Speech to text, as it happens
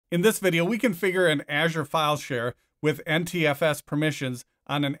In this video, we configure an Azure file share with NTFS permissions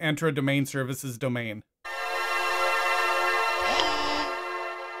on an Entra domain services domain.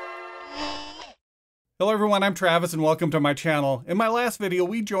 Hello everyone, I'm Travis and welcome to my channel. In my last video,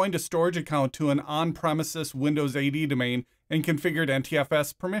 we joined a storage account to an on-premises Windows AD domain and configured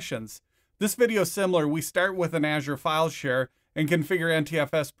NTFS permissions. This video is similar. We start with an Azure file share and configure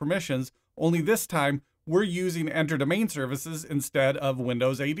NTFS permissions, only this time we're using Entra domain services instead of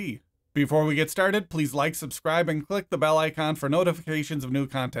Windows AD. Before we get started, please like, subscribe, and click the bell icon for notifications of new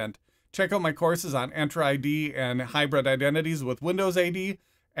content. Check out my courses on Entra ID and hybrid identities with Windows AD,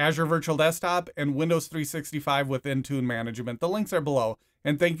 Azure Virtual Desktop, and Windows 365 with Intune management. The links are below.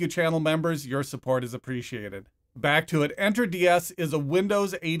 And thank you, channel members. Your support is appreciated. Back to it. Entra DS is a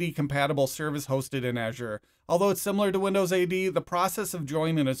Windows AD compatible service hosted in Azure. Although it's similar to Windows AD, the process of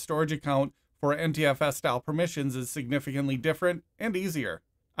joining a storage account for NTFS style permissions is significantly different and easier.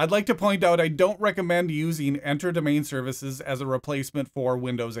 I'd like to point out I don't recommend using Entra domain services as a replacement for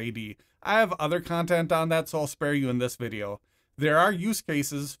Windows AD. I have other content on that, so I'll spare you in this video. There are use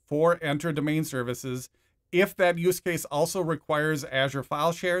cases for Entra domain services. If that use case also requires Azure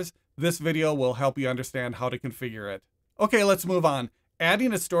file shares, this video will help you understand how to configure it. Okay, let's move on.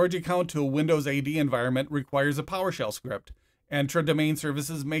 Adding a storage account to a Windows AD environment requires a PowerShell script. Entra domain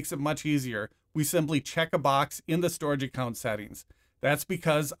services makes it much easier. We simply check a box in the storage account settings. That's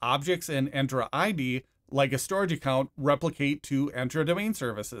because objects in Entra ID, like a storage account, replicate to Entra domain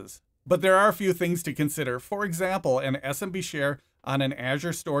services. But there are a few things to consider. For example, an SMB share on an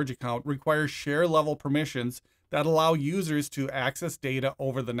Azure storage account requires share level permissions that allow users to access data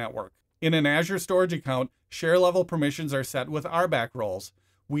over the network. In an Azure storage account, share level permissions are set with RBAC roles.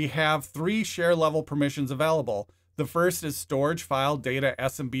 We have 3 share level permissions available. The first is Storage File Data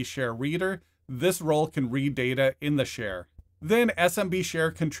SMB Share Reader. This role can read data in the share. Then SMB Share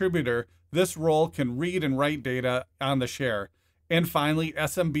Contributor. This role can read and write data on the share. And finally,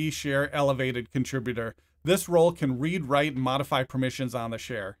 SMB Share Elevated Contributor. This role can read, write, and modify permissions on the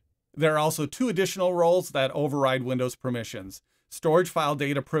share. There are also 2 additional roles that override Windows permissions. Storage File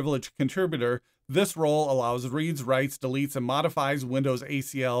Data Privilege Contributor. This role allows reads, writes, deletes, and modifies Windows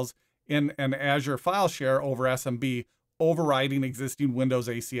ACLs in an Azure file share over SMB, overriding existing Windows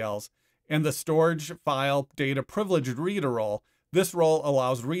ACLs. And the Storage File Data Privileged Reader role. This role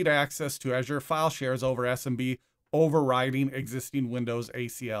allows read access to Azure file shares over SMB, overriding existing Windows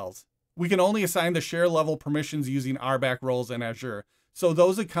ACLs. We can only assign the share level permissions using RBAC roles in Azure, so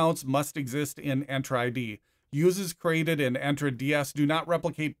those accounts must exist in Entra ID. Users created in Entra DS do not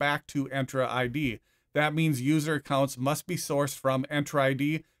replicate back to Entra ID. That means user accounts must be sourced from Entra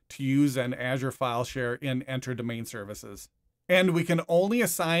ID to use an Azure file share in Entra domain services. And we can only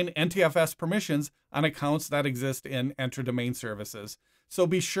assign NTFS permissions on accounts that exist in Entra domain services. So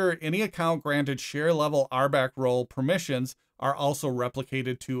be sure any account granted share level RBAC role permissions are also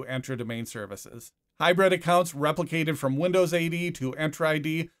replicated to Entra domain services. Hybrid accounts replicated from Windows AD to Entra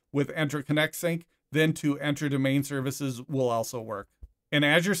ID with Entra Connect Sync, then to Entra domain services will also work. An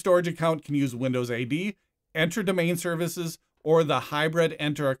Azure storage account can use Windows AD, Entra domain services, or the hybrid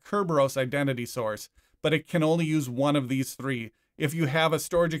Entra Kerberos identity source, but it can only use one of these 3. If you have a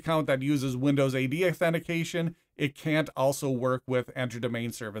storage account that uses Windows AD authentication, it can't also work with Entra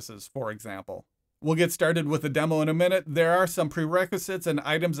domain services, for example. We'll get started with the demo in a minute. There are some prerequisites and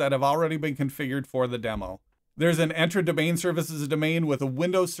items that have already been configured for the demo. There's an Entra domain services domain with a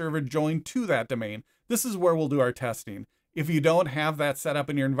Windows server joined to that domain. This is where we'll do our testing. If you don't have that set up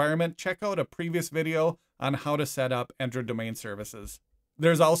in your environment, check out a previous video on how to set up Entra domain services.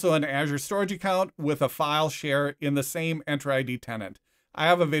 There's also an Azure storage account with a file share in the same Entra ID tenant. I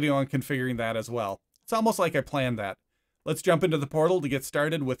have a video on configuring that as well. It's almost like I planned that. Let's jump into the portal to get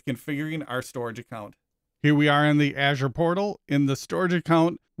started with configuring our storage account. Here we are in the Azure portal in the storage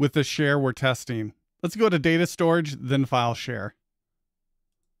account with the share we're testing. Let's go to data storage, then file share.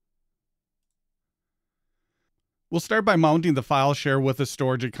 We'll start by mounting the file share with a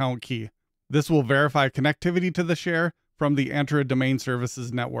storage account key. This will verify connectivity to the share from the Entra domain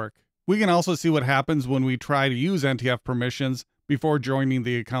services network. We can also see what happens when we try to use NTF permissions before joining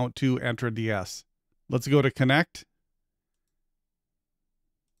the account to Entra DS. Let's go to connect.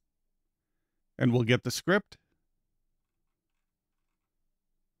 And we'll get the script.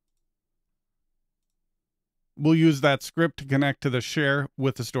 We'll use that script to connect to the share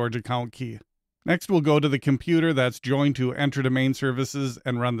with the storage account key. Next, we'll go to the computer that's joined to Entra domain services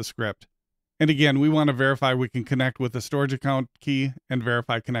and run the script. And again, we want to verify we can connect with the storage account key and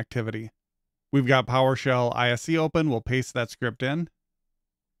verify connectivity. We've got PowerShell ISC open. We'll paste that script in.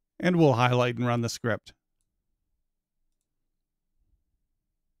 And we'll highlight and run the script.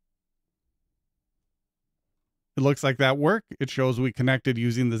 It looks like that worked. It shows we connected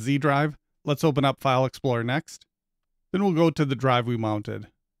using the Z drive. Let's open up File Explorer next. Then we'll go to the drive we mounted.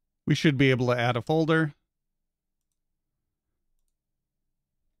 We should be able to add a folder.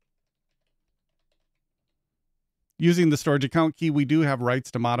 Using the storage account key, we do have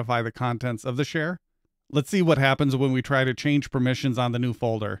rights to modify the contents of the share. Let's see what happens when we try to change permissions on the new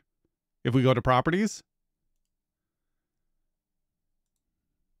folder. If we go to Properties,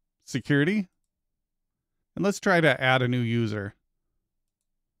 Security, and let's try to add a new user.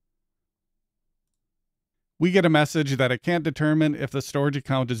 We get a message that it can't determine if the storage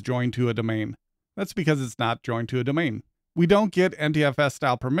account is joined to a domain. That's because it's not joined to a domain. We don't get NTFS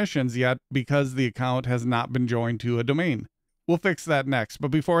style permissions yet because the account has not been joined to a domain. We'll fix that next,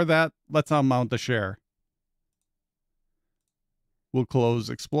 but before that, let's unmount the share. We'll close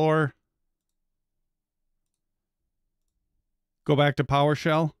Explorer. Go back to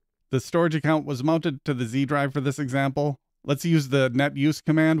PowerShell. The storage account was mounted to the Z drive for this example. Let's use the net use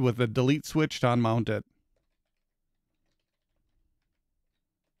command with the delete switch to unmount it.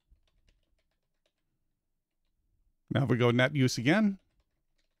 Now if we go net use again,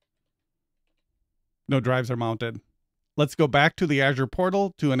 no drives are mounted. Let's go back to the Azure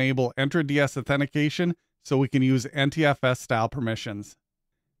portal to enable Entra DS authentication so we can use NTFS style permissions.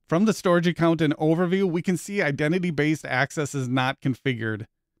 From the storage account and overview, we can see identity-based access is not configured.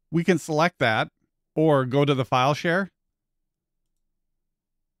 We can select that or go to the file share.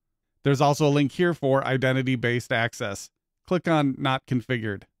 There's also a link here for identity-based access. Click on Not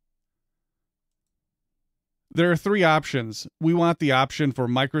Configured. There are three options. We want the option for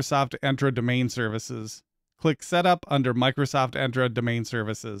Microsoft Entra Domain Services. Click Setup under Microsoft Entra Domain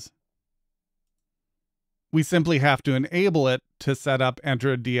Services. We simply have to enable it to set up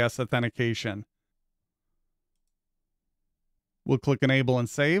Entra DS authentication. We'll click Enable and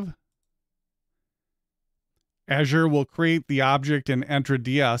Save. Azure will create the object in Entra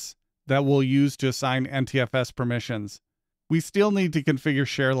DS that we'll use to assign NTFS permissions. We still need to configure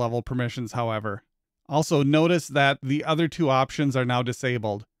share level permissions, however. Also, notice that the other two options are now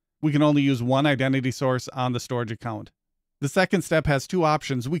disabled. We can only use one identity source on the storage account. The second step has two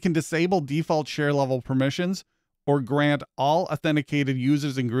options. We can disable default share level permissions or grant all authenticated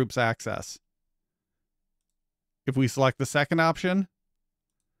users and groups access. If we select the second option,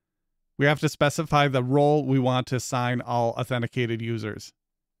 we have to specify the role we want to assign all authenticated users.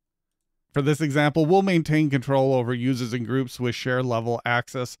 For this example, we'll maintain control over users and groups with share level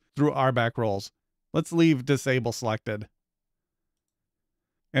access through RBAC roles. Let's leave Disable selected.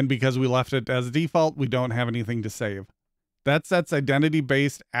 And because we left it as default, we don't have anything to save. That sets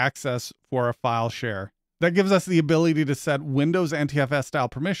identity-based access for a file share. That gives us the ability to set Windows NTFS style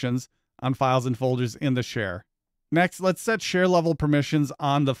permissions on files and folders in the share. Next, let's set share level permissions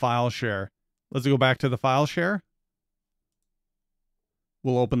on the file share. Let's go back to the file share.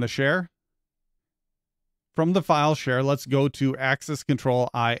 We'll open the share. From the file share, let's go to Access Control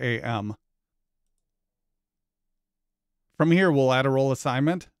IAM. From here, we'll add a role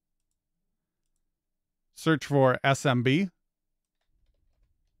assignment. Search for SMB.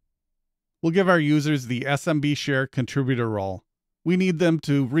 We'll give our users the SMB share contributor role. We need them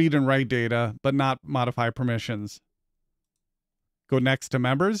to read and write data, but not modify permissions. Go next to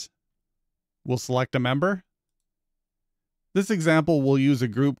members. We'll select a member. This example will use a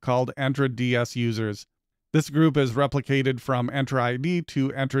group called Entra DS users. This group is replicated from Entra ID to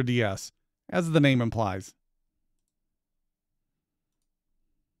Entra DS, as the name implies.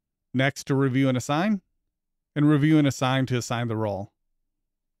 Next to Review and Assign, and Review and Assign to assign the role.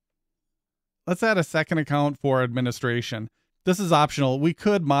 Let's add a second account for administration. This is optional. We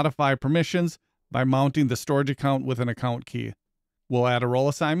could modify permissions by mounting the storage account with an account key. We'll add a role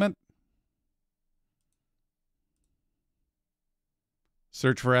assignment.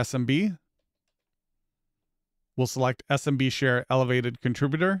 Search for SMB. We'll select SMB Share Elevated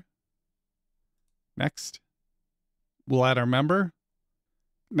Contributor. Next. We'll add our member.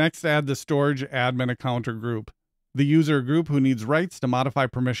 Next, add the storage admin account or group, the user or group who needs rights to modify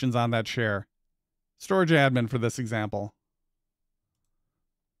permissions on that share. Storage admin for this example.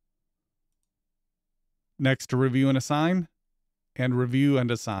 Next to Review and Assign, and Review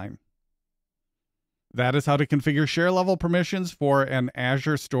and Assign. That is how to configure share level permissions for an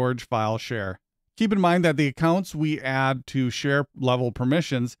Azure storage file share. Keep in mind that the accounts we add to share level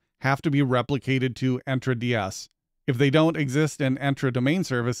permissions have to be replicated to Entra DS. If they don't exist in Entra Domain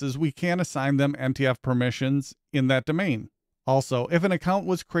Services, we can assign them NTF permissions in that domain. Also, if an account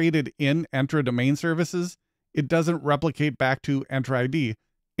was created in Entra Domain Services, it doesn't replicate back to Entra ID,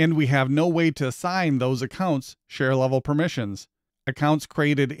 and we have no way to assign those accounts share level permissions. accounts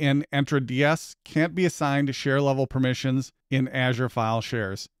created in Entra DS can't be assigned share level permissions in Azure file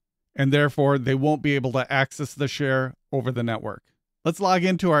shares, and therefore they won't be able to access the share over the network. Let's log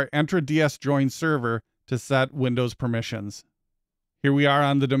into our Entra DS join server to set Windows permissions. Here we are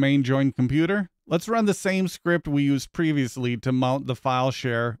on the domain join computer. Let's run the same script we used previously to mount the file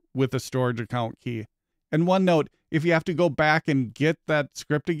share with a storage account key. And one note, if you have to go back and get that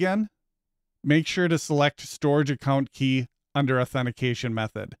script again, make sure to select storage account key under authentication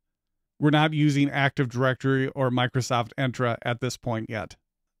method. We're not using Active Directory or Microsoft Entra at this point yet.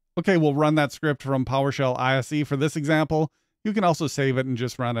 Okay, we'll run that script from PowerShell ISE for this example. You can also save it and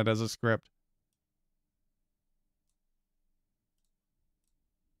just run it as a script.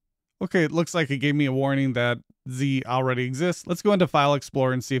 Okay, it looks like it gave me a warning that Z already exists. Let's go into File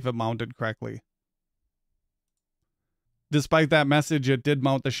Explorer and see if it mounted correctly. Despite that message, it did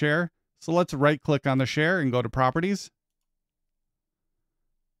mount the share. So let's right-click on the share and go to Properties,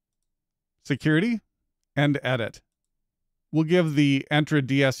 Security, and Edit. We'll give the Entra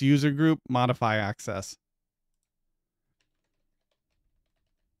DS user group Modify Access.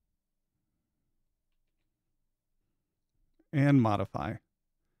 And Modify.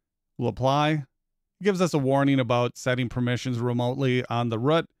 We'll apply. It gives us a warning about setting permissions remotely on the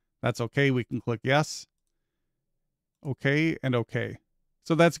root. That's okay. We can click yes. Okay and okay.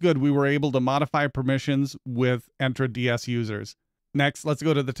 So that's good. We were able to modify permissions with Entra DS users. Next, let's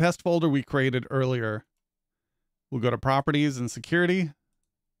go to the test folder we created earlier. We'll go to Properties and Security.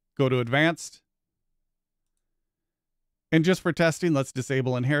 Go to Advanced. And just for testing, let's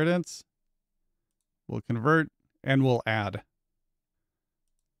disable inheritance. We'll convert and we'll add.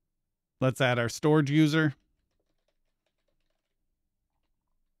 Let's add our storage user.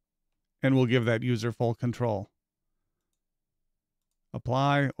 And we'll give that user full control.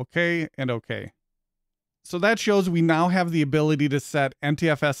 Apply, okay, and okay. So that shows we now have the ability to set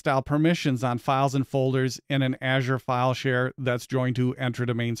NTFS style permissions on files and folders in an Azure file share that's joined to Entra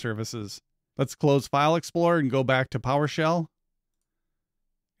domain services. Let's close File Explorer and go back to PowerShell.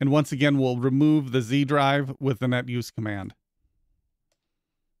 And once again, we'll remove the Z drive with the netuse command.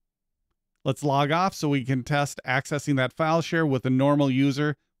 Let's log off so we can test accessing that file share with a normal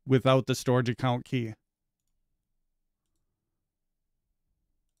user without the storage account key.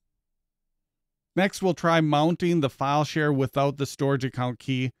 Next, we'll try mounting the file share without the storage account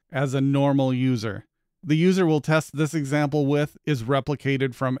key as a normal user. The user we'll test this example with is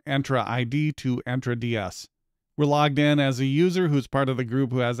replicated from Entra ID to Entra DS. We're logged in as a user who's part of the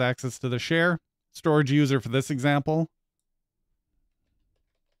group who has access to the share. Storage user for this example.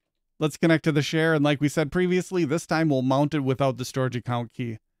 Let's connect to the share, and like we said previously, this time we'll mount it without the storage account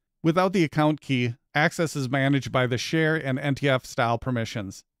key. Without the account key, access is managed by the share and NTF style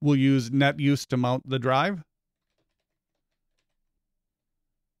permissions. We'll use netuse to mount the drive.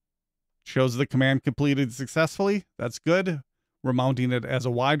 Shows the command completed successfully. That's good. We're mounting it as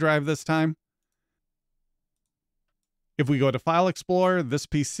a Y drive this time. If we go to File Explorer, this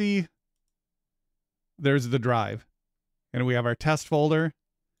PC, there's the drive. And we have our test folder.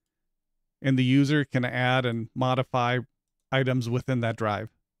 And the user can add and modify items within that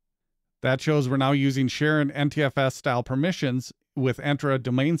drive. That shows we're now using share and NTFS style permissions with Entra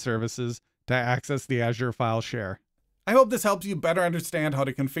domain services to access the Azure file share. I hope this helps you better understand how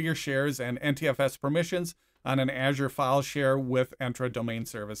to configure shares and NTFS permissions on an Azure file share with Entra domain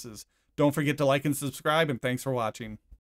services. Don't forget to like and subscribe, and thanks for watching.